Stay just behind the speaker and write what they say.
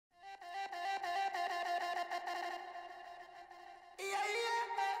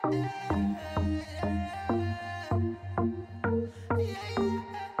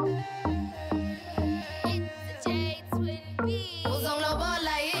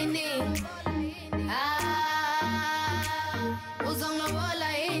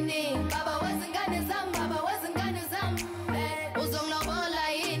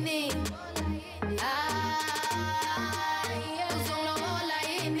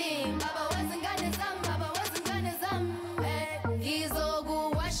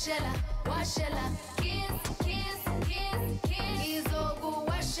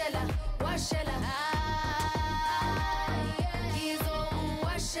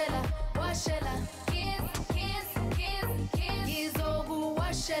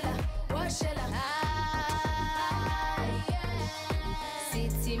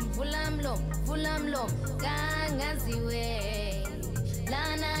mvula mlomo kangaziwe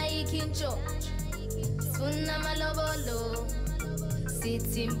lana ikincho sifuna malobolo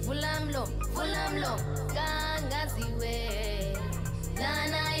sithi mvula mlomo kangaziwe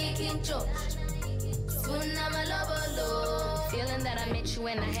lana ikincho sifuna malobolo. Feeling that I met you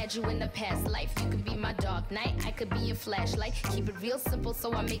and I had you in the past life. You could be my dark night, I could be your flashlight. Keep it real simple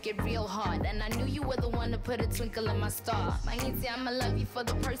so I make it real hard. And I knew you were the one to put a twinkle in my star. My hinty, I'ma love you for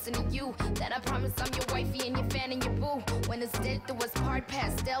the person in you. That I promise I'm your wifey and your fan and your boo. When it's dead to us part,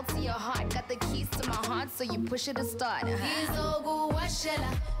 pastel to your heart. Got the keys to my heart so you push it to start. Kizogu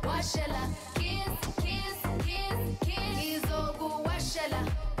washela, washela. Kiss, kiss, kiss, kiss. Kizogu washela,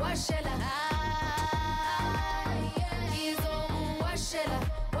 washela.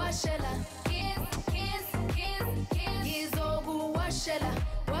 Washela, kiss, kiss, kiss, kiss. Kizogu washela,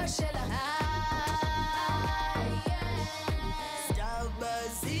 washela.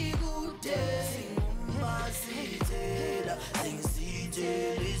 Stabazigude, masitela,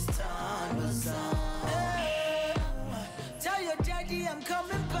 singitela is time. Tell your daddy I'm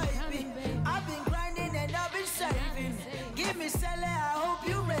coming, baby. I've been grinding and I've been saving. Give me sele, I hope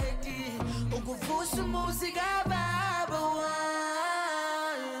you're ready. Ukufusu musica baba.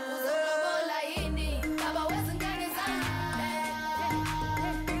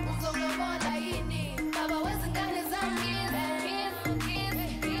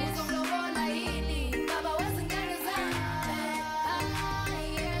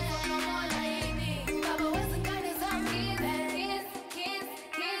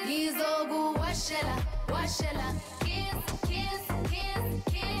 Washela, kiss, kiss, kiss,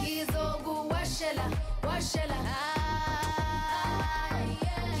 kiss. Kizogu washela, washela.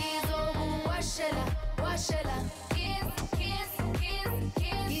 Kizogu washela, washela. Kiss, kiss, kiss,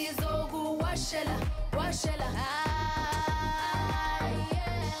 kiss. Kizogu washela, washela.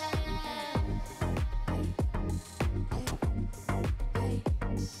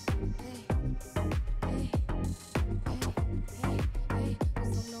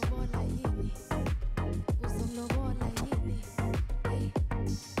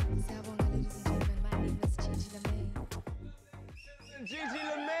 Gigi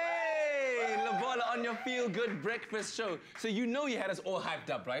Lamayne, Lobola on your feel-good breakfast show. So you know you had us all hyped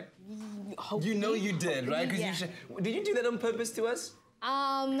up, right? Hopefully. You know you did, right? Yeah. Did you do that on purpose to us?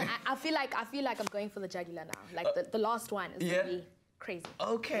 I feel like I'm going for the jugular now. Like the last one is really crazy.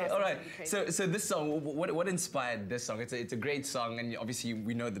 Okay, all right. So this song, what inspired this song? It's a great song, and obviously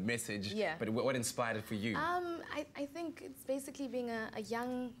we know the message. Yeah. But what inspired it for you? I think it's basically being a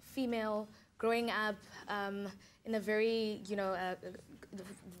young female growing up in a very,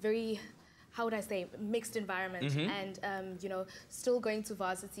 very, how would I say, mixed environment, and still going to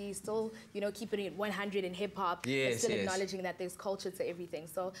varsity, still keeping it 100 in hip hop, but still acknowledging that there's culture to everything.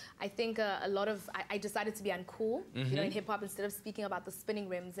 So I think a lot of I decided to be uncool, in hip hop. Instead of speaking about the spinning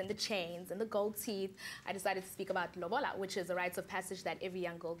rims and the chains and the gold teeth, I decided to speak about Lobola, which is a rite of passage that every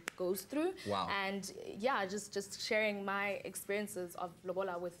young girl goes through. Wow. And yeah, just sharing my experiences of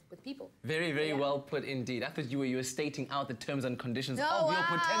Lobola with people. Very, very well put indeed. I thought you were stating out the terms and conditions of your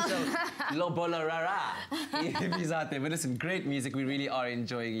potential. Lobola rara. If he's out there. But listen, great music. We really are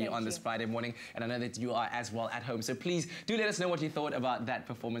enjoying you on this Friday morning. And I know that you are as well at home. So please do let us know what you thought about that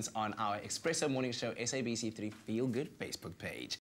performance on our Expresso Morning Show SABC3 Feel Good Facebook page.